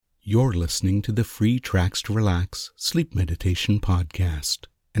You're listening to the free Tracks to Relax Sleep Meditation Podcast,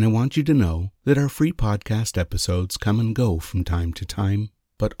 and I want you to know that our free podcast episodes come and go from time to time,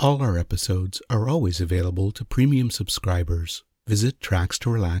 but all our episodes are always available to premium subscribers. Visit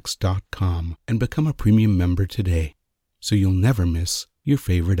trackstorelax.com and become a premium member today, so you'll never miss your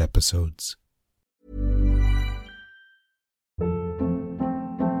favorite episodes.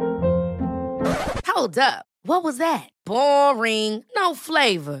 Hold up. What was that? Boring. No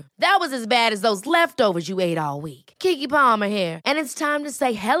flavor. That was as bad as those leftovers you ate all week. Keke Palmer here, and it's time to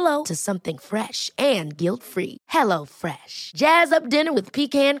say hello to something fresh and guilt-free. Hello Fresh. Jazz up dinner with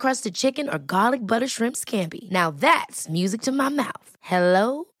pecan-crusted chicken or garlic butter shrimp scampi. Now that's music to my mouth.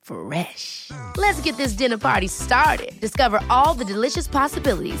 Hello Fresh. Let's get this dinner party started. Discover all the delicious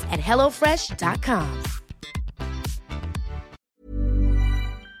possibilities at hellofresh.com.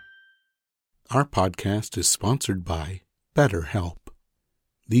 Our podcast is sponsored by BetterHelp.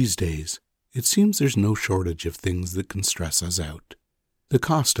 These days, it seems there's no shortage of things that can stress us out. The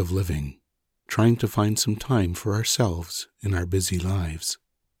cost of living, trying to find some time for ourselves in our busy lives,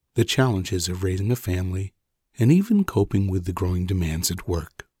 the challenges of raising a family, and even coping with the growing demands at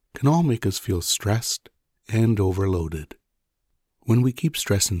work can all make us feel stressed and overloaded. When we keep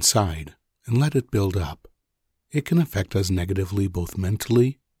stress inside and let it build up, it can affect us negatively both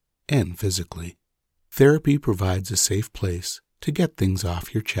mentally and physically. Therapy provides a safe place to get things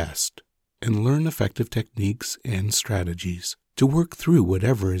off your chest and learn effective techniques and strategies to work through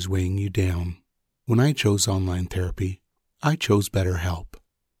whatever is weighing you down. When I chose online therapy, I chose BetterHelp,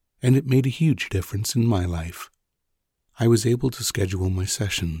 and it made a huge difference in my life. I was able to schedule my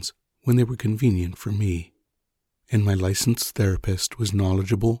sessions when they were convenient for me, and my licensed therapist was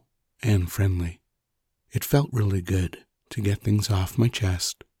knowledgeable and friendly. It felt really good to get things off my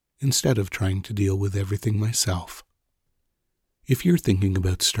chest instead of trying to deal with everything myself. If you're thinking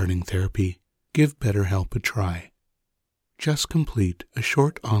about starting therapy, give BetterHelp a try. Just complete a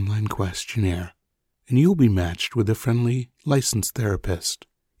short online questionnaire, and you'll be matched with a friendly, licensed therapist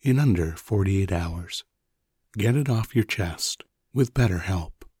in under 48 hours. Get it off your chest with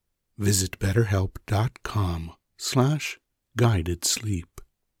BetterHelp. Visit betterhelp.com/guidedsleep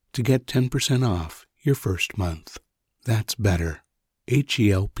to get 10% off your first month. That's better.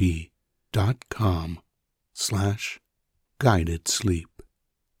 HELP.com/guidedsleep.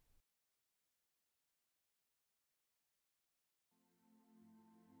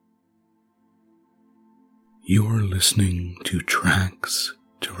 You're listening to Tracks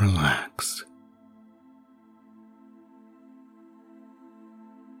to Relax.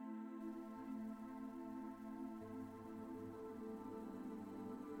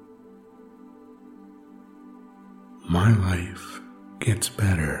 My life gets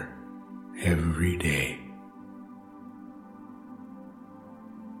better every day.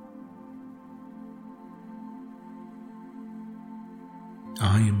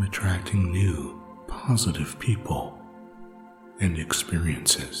 I am attracting new, positive people and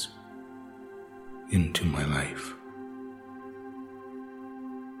experiences into my life.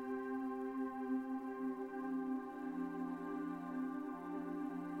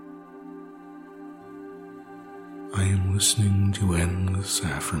 I am listening to Endless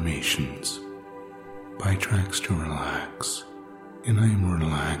Affirmations by Tracks to Relax, and I am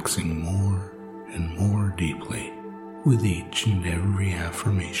relaxing more and more deeply with each and every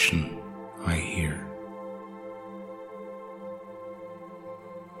affirmation I hear.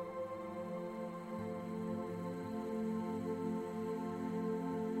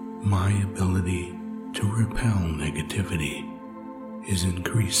 My ability to repel negativity is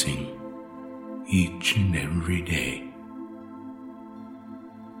increasing each and every day.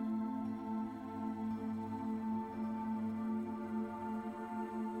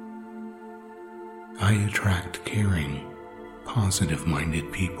 I attract caring,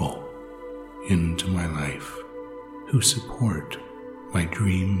 positive-minded people into my life who support my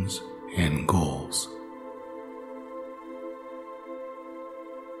dreams and goals.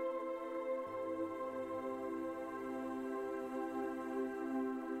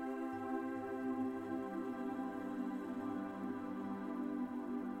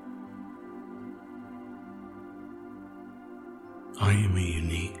 I am a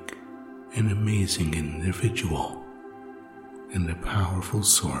unique and amazing individual and a powerful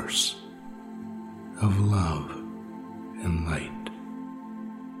source of love and light.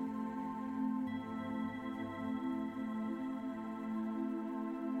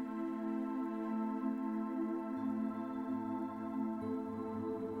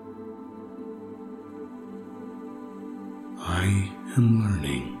 I am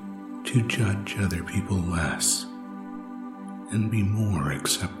learning to judge other people less and be more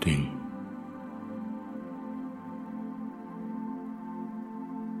accepting.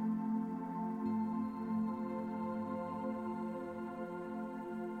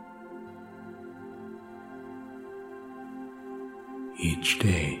 Each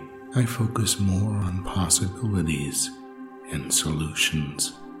day, I focus more on possibilities and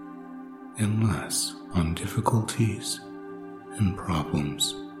solutions, and less on difficulties and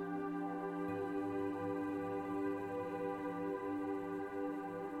problems.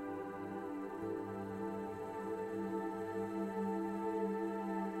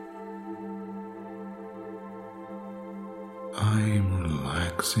 I am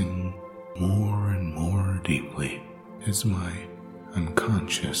relaxing more and more deeply as my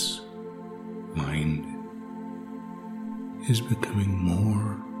unconscious mind is becoming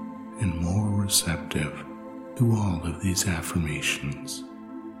more and more receptive to all of these affirmations.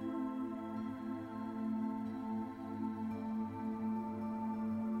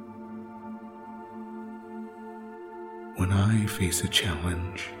 When I face a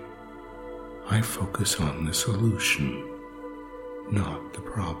challenge, I focus on the solution, not the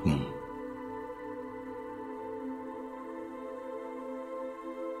problem.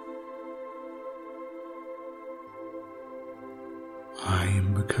 I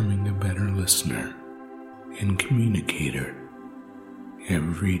am becoming a better listener and communicator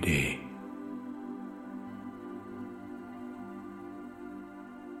every day.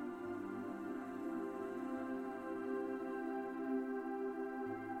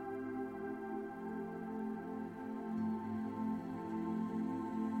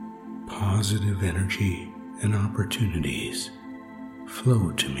 Positive energy and opportunities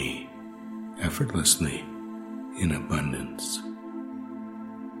flow to me effortlessly in abundance.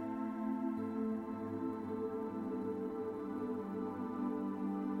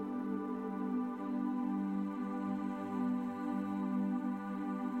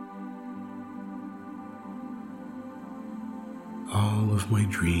 All of my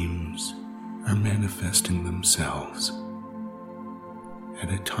dreams are manifesting themselves at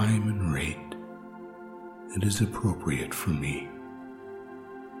a time and rate that is appropriate for me.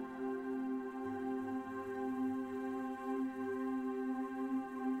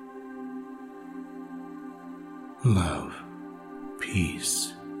 Love,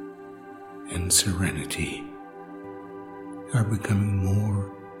 peace, and serenity are becoming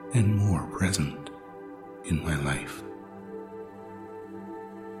more and more present in my life.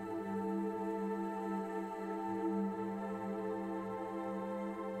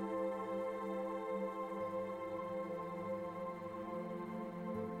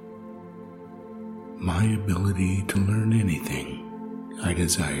 My ability to learn anything I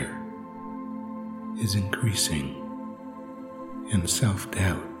desire is increasing, and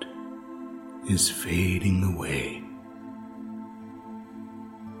self-doubt is fading away.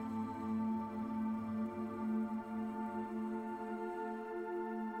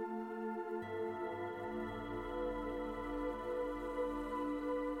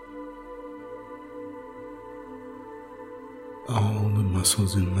 All the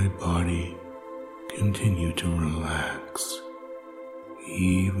muscles in my body continue to relax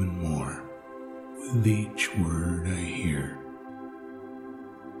even more with each word I hear.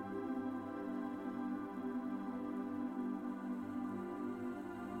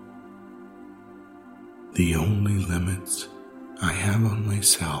 The only limits I have on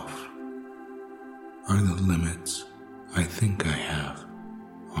myself are the limits I think I have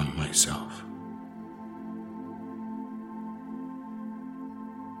on myself.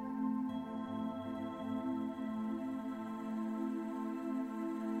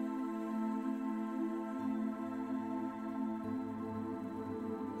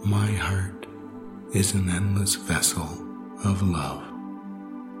 My heart is an endless vessel of love.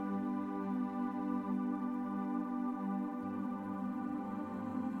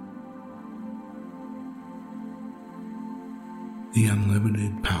 The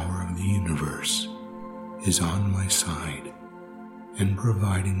unlimited power of the universe is on my side and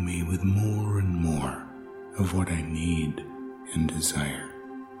providing me with more and more of what I need and desire.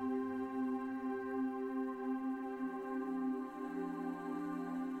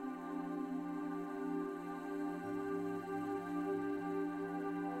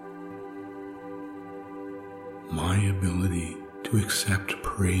 My ability to accept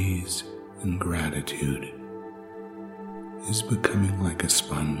praise and gratitude is becoming like a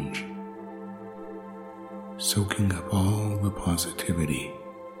sponge, soaking up all the positivity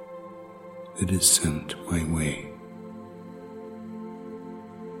that is sent my way.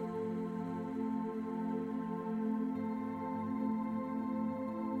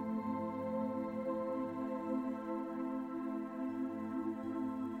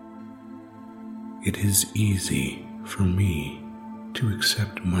 It is easy for me to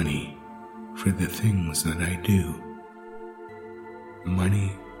accept money for the things that I do.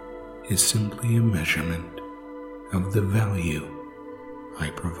 Money is simply a measurement of the value I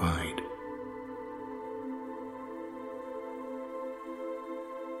provide.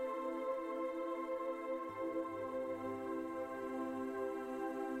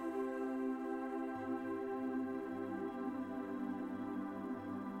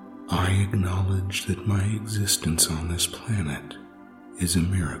 I acknowledge that my existence on this planet is a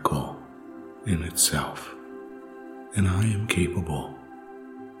miracle in itself, and I am capable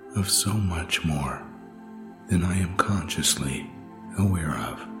of so much more than I am consciously aware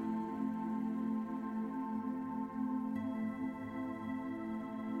of.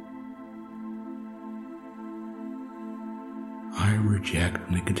 I reject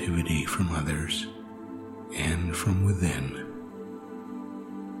negativity from others and from within.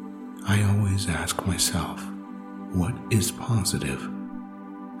 I always ask myself, what is positive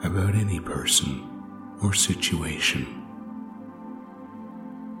about any person or situation?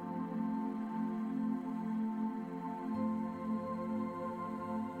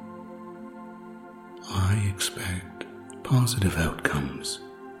 I expect positive outcomes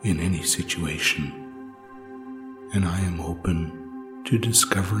in any situation, and I am open to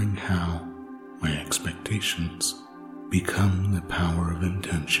discovering how my expectations become the power of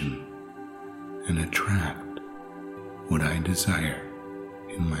intention and attract what I desire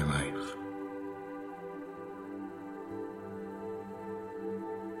in my life.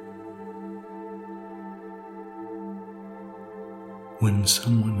 When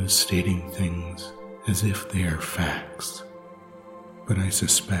someone is stating things as if they are facts, but I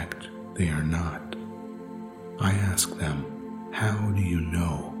suspect they are not, I ask them, how do you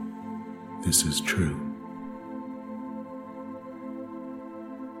know this is true?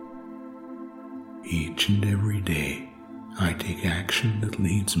 Each and every day, I take action that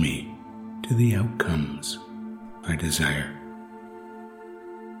leads me to the outcomes I desire.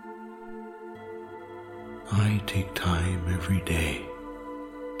 I take time every day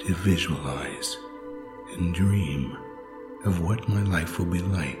to visualize and dream of what my life will be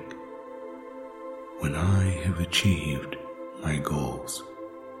like when I have achieved my goals.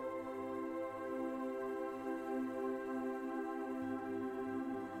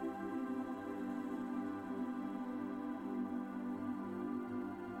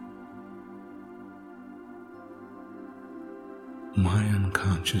 My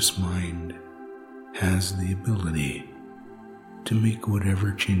unconscious mind has the ability to make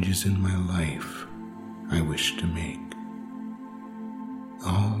whatever changes in my life I wish to make.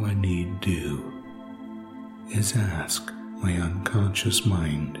 All I need do is ask my unconscious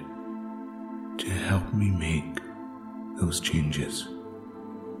mind to help me make those changes.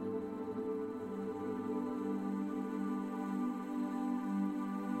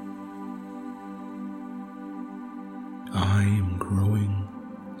 I am growing,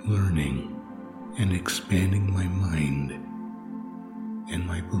 learning, and expanding my mind and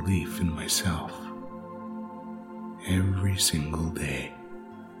my belief in myself every single day.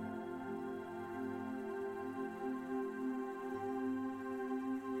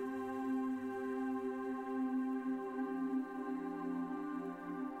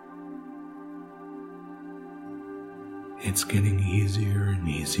 It's getting easier and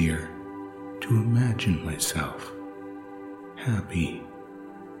easier to imagine myself happy,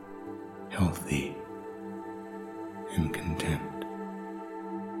 healthy, and content.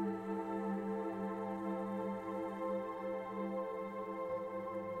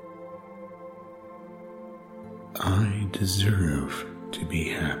 I deserve to be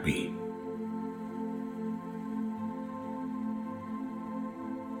happy.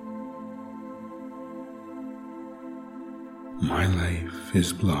 My life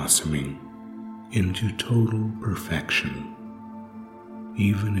is blossoming into total perfection,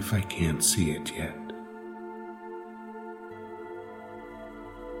 even if I can't see it yet.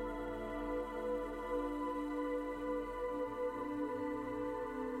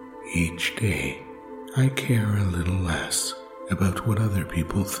 Each day, I care a little less about what other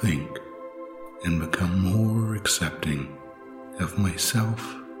people think and become more accepting of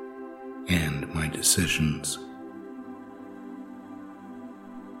myself and my decisions.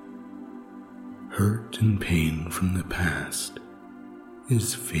 Hurt and pain from the past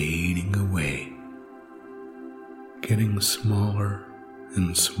is fading away, getting smaller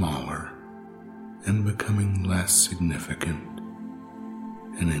and smaller, and becoming less significant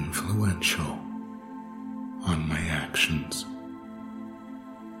and influential on my actions.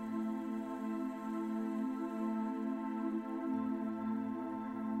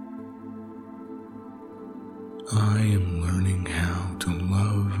 I am learning how to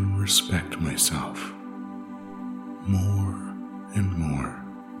love and respect myself more and more.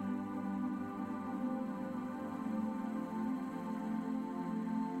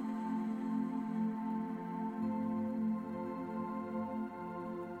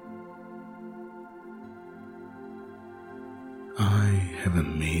 I have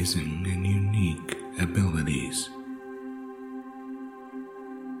amazing and unique abilities.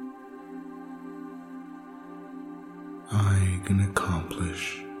 I can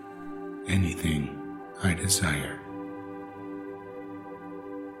accomplish anything I desire.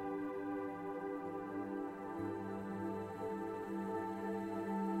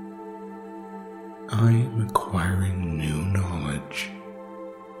 I am acquiring new knowledge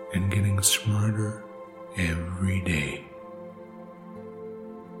and getting smarter every day.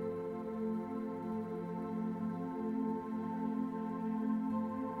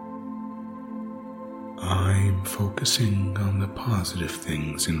 I'm focusing on the positive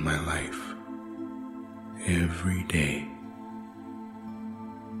things in my life every day.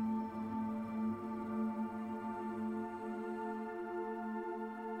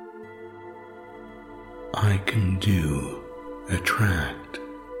 I can do, attract,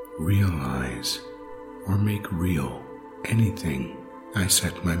 realize, or make real anything I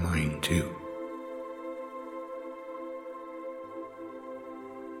set my mind to.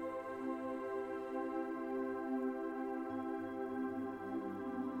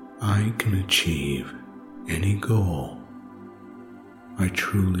 I can achieve any goal I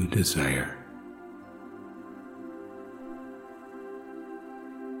truly desire.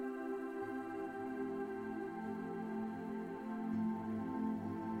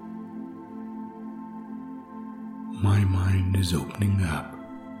 My mind is opening up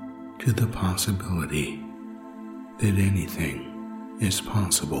to the possibility that anything is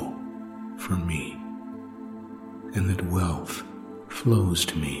possible for me, and that wealth flows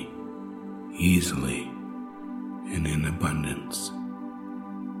to me easily and in abundance.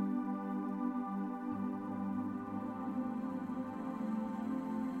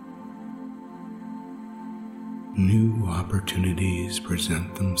 New opportunities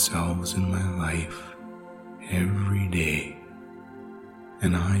present themselves in my life every day,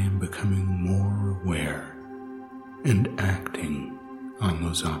 and I am becoming more aware and acting on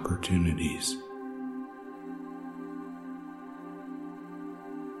those opportunities.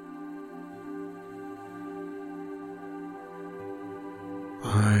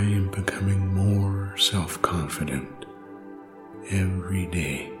 I am becoming more self-confident every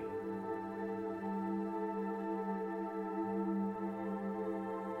day.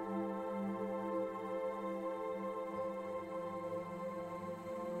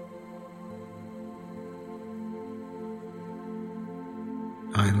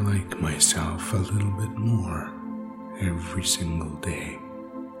 I like myself a little bit more every single day.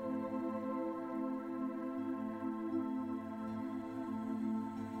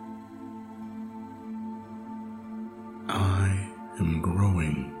 I am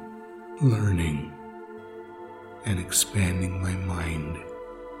growing, learning, and expanding my mind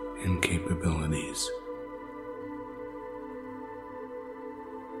and capabilities.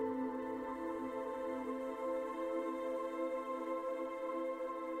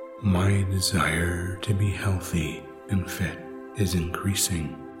 My desire to be healthy and fit is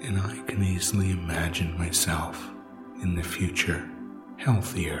increasing, and I can easily imagine myself in the future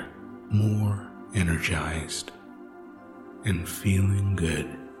healthier, more energized, and feeling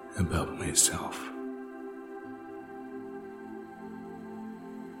good about myself.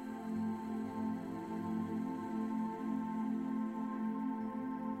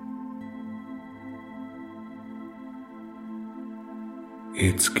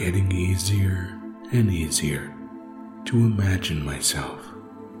 It's getting easier and easier to imagine myself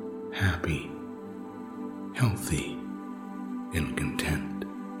happy, healthy, and content.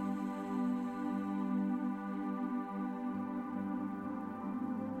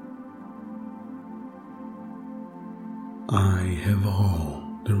 I have all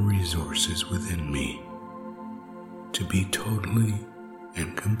the resources within me to be totally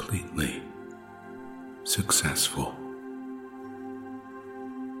and completely successful.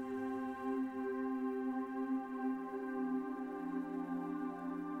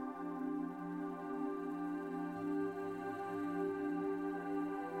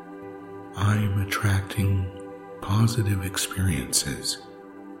 I am attracting positive experiences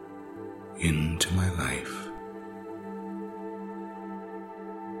into my life.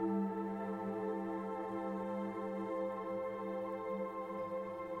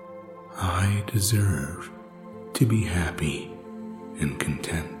 I deserve to be happy and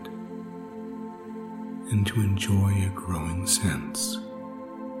content, and to enjoy a growing sense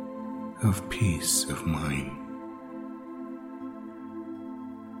of peace of mind.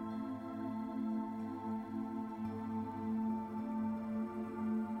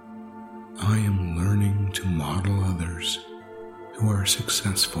 I am learning to model others who are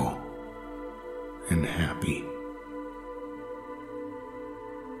successful and happy.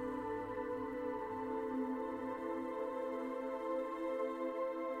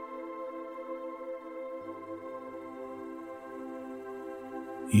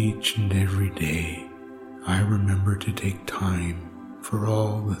 Each and every day, I remember to take time for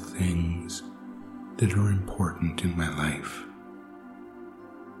all the things that are important in my life,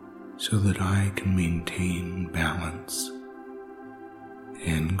 so that I can maintain balance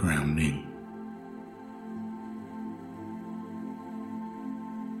and grounding.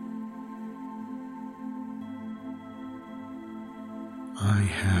 I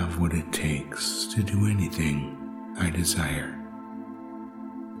have what it takes to do anything I desire.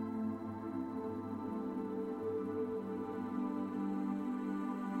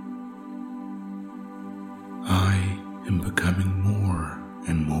 I am becoming more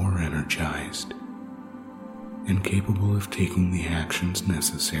and more energized and capable of taking the actions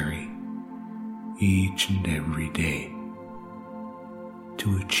necessary each and every day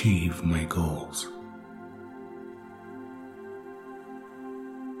to achieve my goals.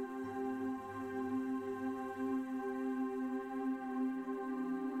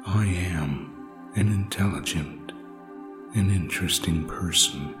 I am an intelligent and interesting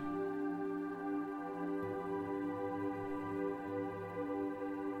person.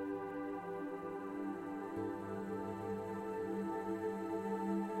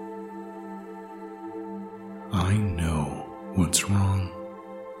 I know what's wrong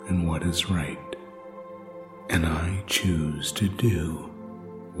and what is right, and I choose to do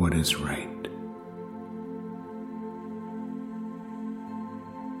what is right.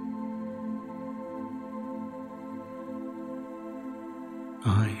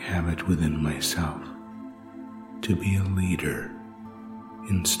 I have it within myself to be a leader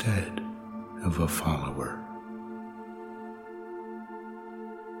instead of a follower.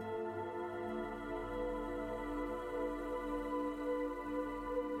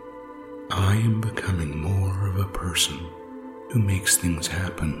 I am becoming more of a person who makes things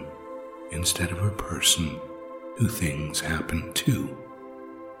happen instead of a person who things happen to.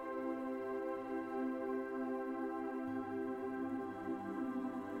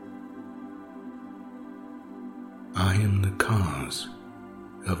 I am the cause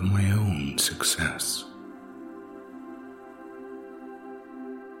of my own success.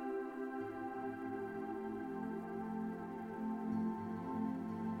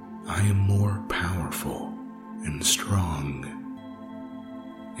 I am more powerful and strong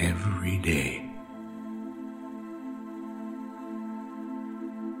every day.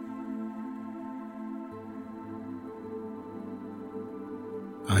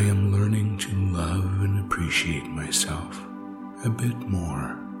 I am learning to love and appreciate myself a bit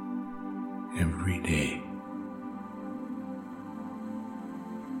more every day.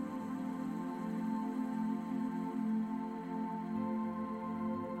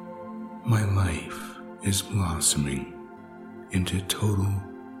 My life is blossoming into total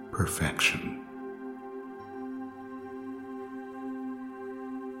perfection.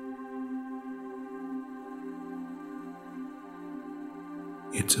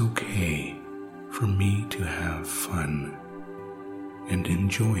 It's okay for me to have fun and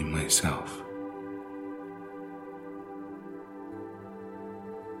enjoy myself.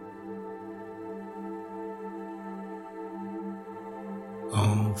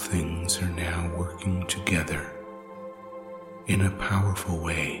 All things are now working together in a powerful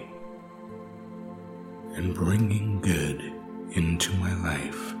way and bringing good into my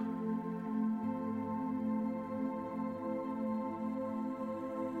life.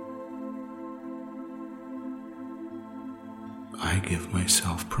 I give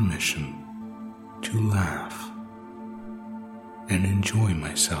myself permission to laugh and enjoy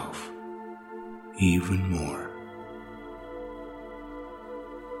myself even more.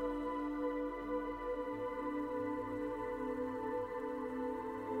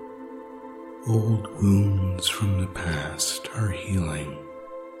 Old wounds from the past are healing,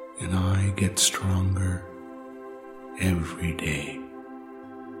 and I get stronger every day.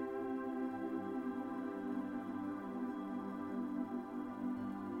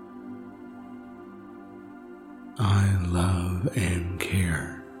 I love and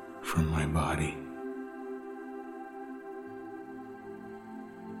care for my body.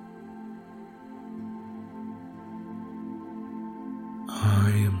 I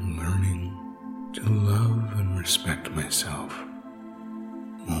am learning to love and respect myself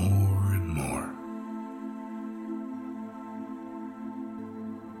more and more.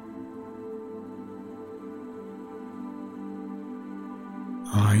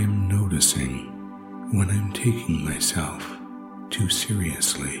 I am noticing when I'm taking myself too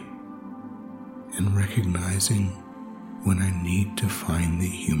seriously and recognizing when I need to find the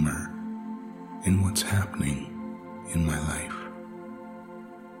humor in what's happening in my life.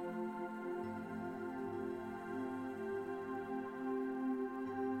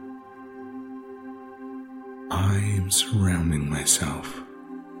 I am surrounding myself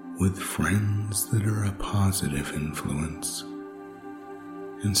with friends that are a positive influence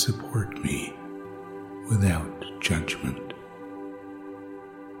and support me without judgment.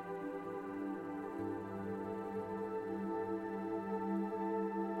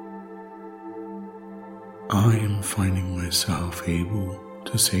 I am finding myself able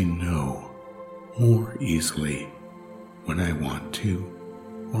to say no more easily when I want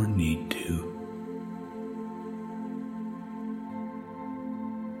to or need to.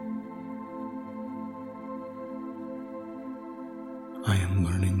 I am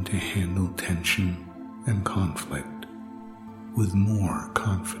learning to handle tension and conflict with more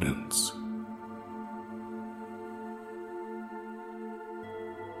confidence.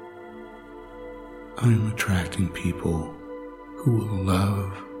 I am attracting people who will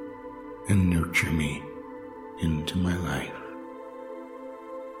love and nurture me into my life.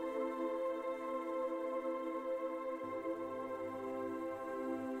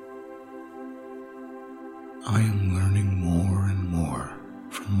 I am learning more and more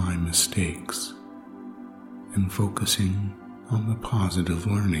from my mistakes and focusing on the positive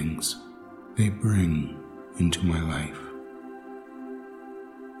learnings they bring into my life.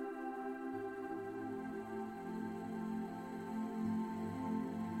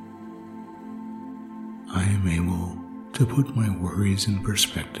 I am able to put my worries in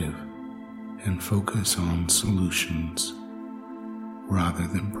perspective and focus on solutions rather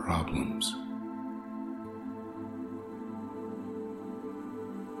than problems.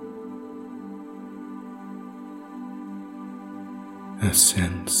 A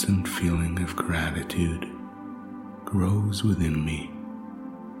sense and feeling of gratitude grows within me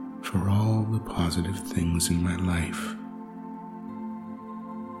for all the positive things in my life.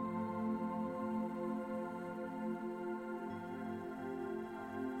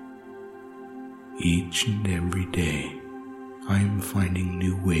 Each and every day, I am finding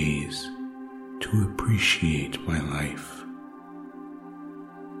new ways to appreciate my life.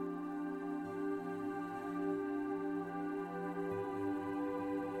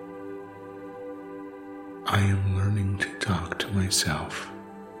 I am learning to talk to myself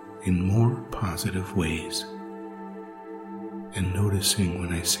in more positive ways and noticing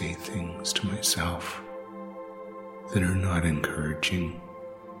when I say things to myself that are not encouraging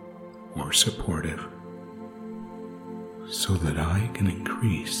or supportive, so that I can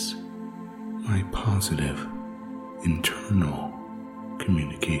increase my positive internal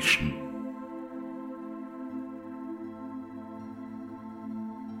communication.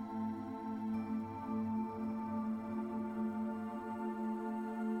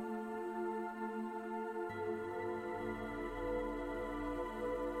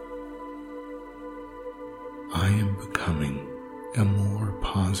 I am becoming a more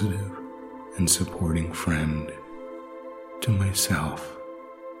positive and supporting friend to myself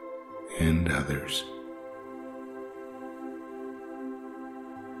and others.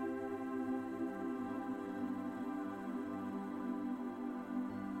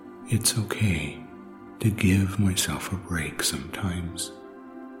 It's okay to give myself a break sometimes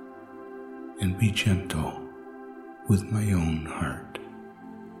and be gentle with my own heart.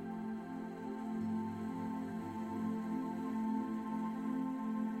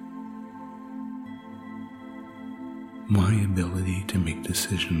 My ability to make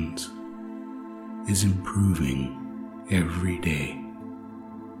decisions is improving every day.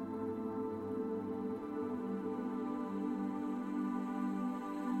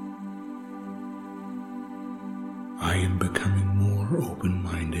 I am becoming more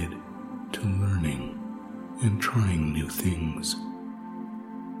open-minded to learning and trying new things.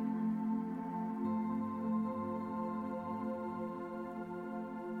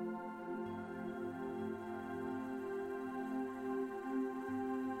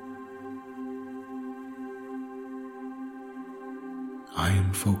 I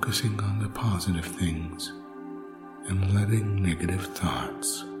am focusing on the positive things and letting negative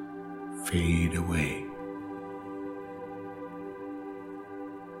thoughts fade away.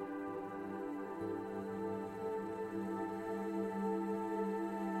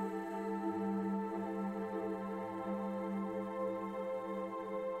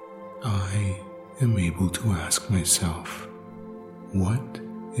 I am able to ask myself, what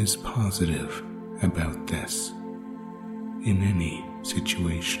is positive about this in any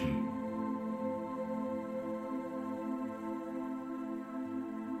situation?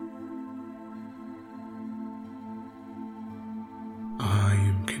 I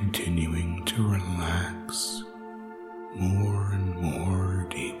am continuing to relax more and more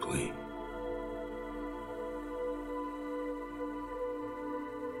deeply.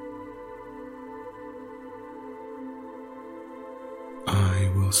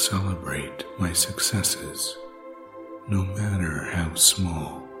 I will celebrate my successes, no matter how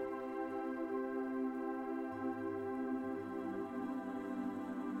small.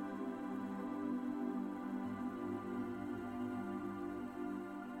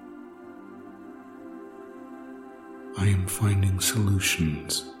 I am finding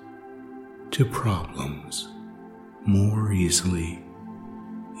solutions to problems more easily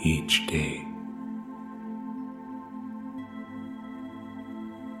each day.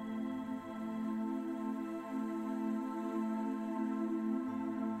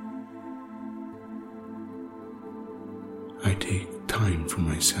 I take time for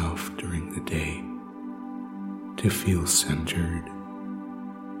myself during the day to feel centered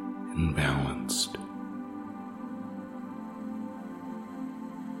and balanced.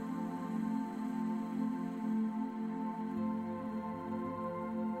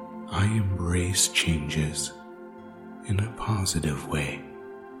 I embrace changes in a positive way.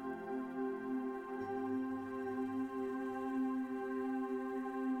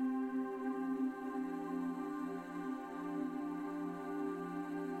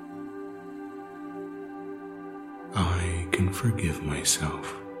 I can forgive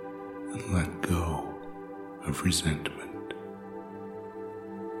myself and let go of resentment.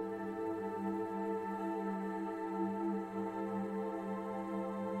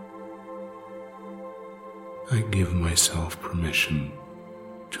 I give myself permission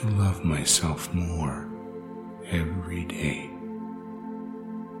to love myself more every day.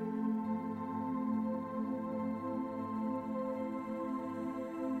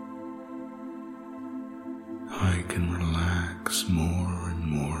 I can relax more and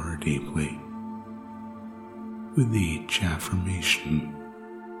more deeply with each affirmation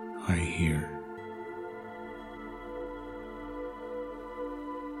I hear.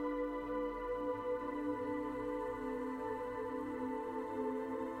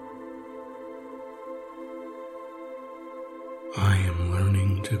 I am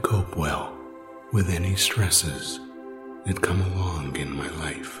learning to cope well with any stresses that come along in my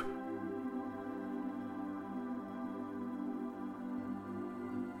life.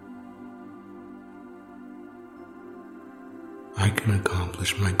 I can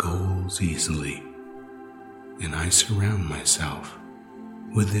accomplish my goals easily, and I surround myself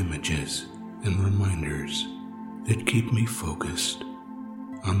with images and reminders that keep me focused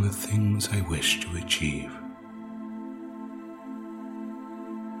on the things I wish to achieve.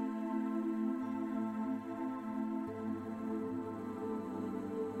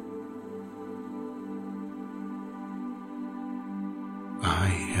 I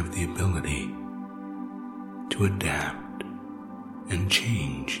have the ability to adapt and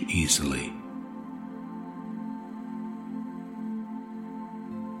change easily.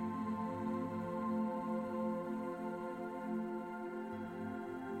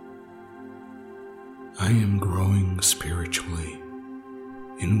 I am growing spiritually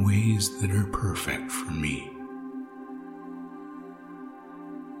in ways that are perfect for me.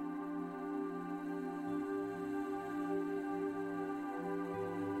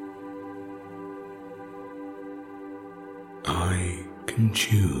 I can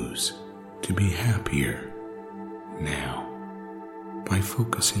choose to be happier now by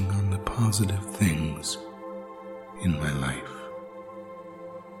focusing on the positive things in my life.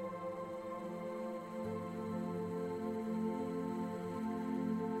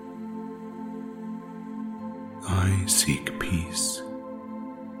 I seek peace,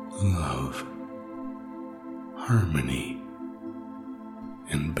 love, harmony,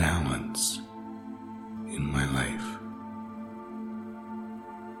 and balance in my life.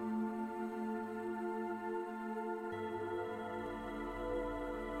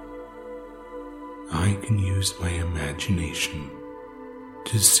 I can use my imagination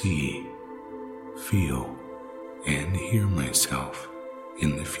to see, feel, and hear myself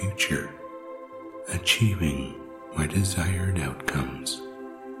in the future, achieving my desired outcomes.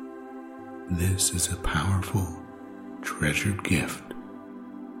 This is a powerful, treasured gift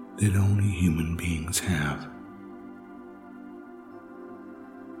that only human beings have.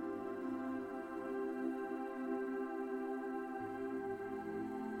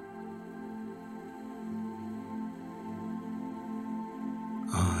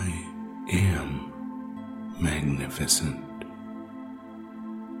 beneficent.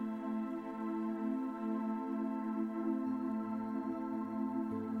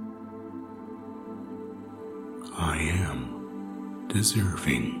 I am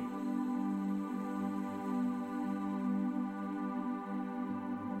deserving.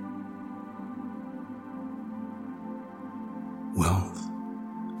 Wealth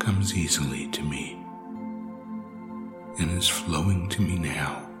comes easily to me and is flowing to me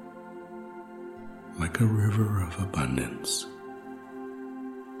now like a river of abundance.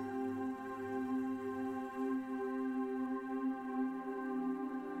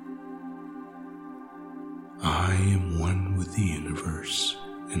 I am one with the universe,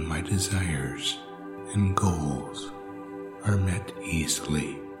 and my desires and goals are met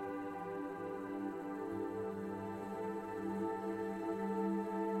easily.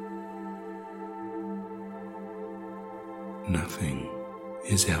 Nothing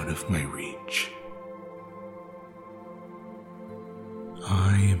is out of my reach.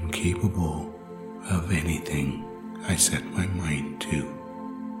 I am capable of anything I set my mind to.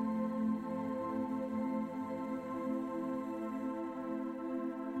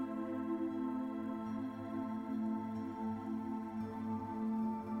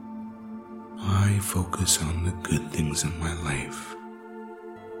 I focus on the good things in my life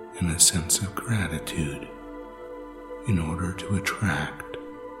and a sense of gratitude in order to attract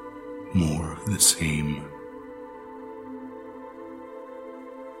more of the same.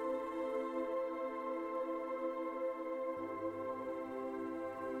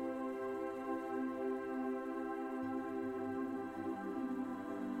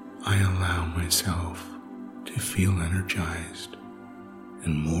 I allow myself to feel energized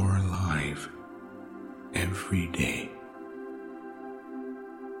and more alive every day.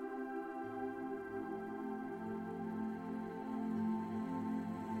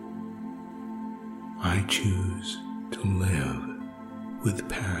 I choose to live with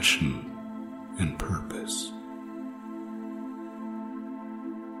passion and purpose.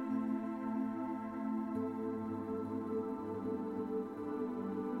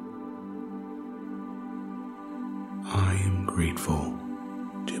 I am grateful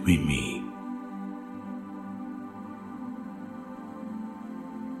to be me.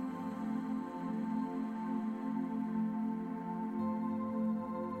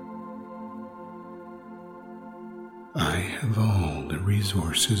 I have all the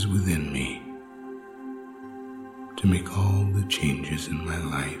resources within me to make all the changes in my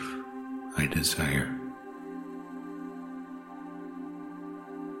life I desire.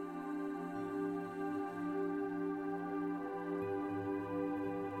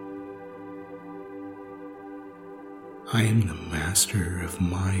 I am the master of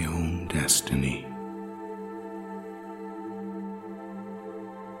my own destiny.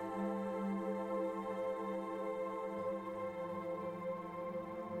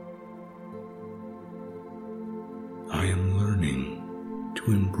 I am learning to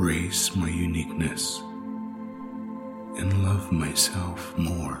embrace my uniqueness and love myself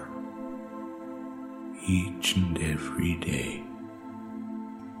more each and every day.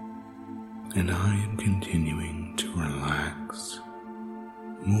 And I am continuing to relax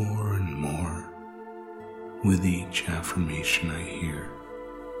more and more with each affirmation I hear,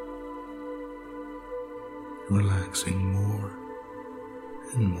 relaxing more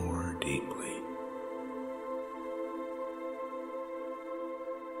and more deeply.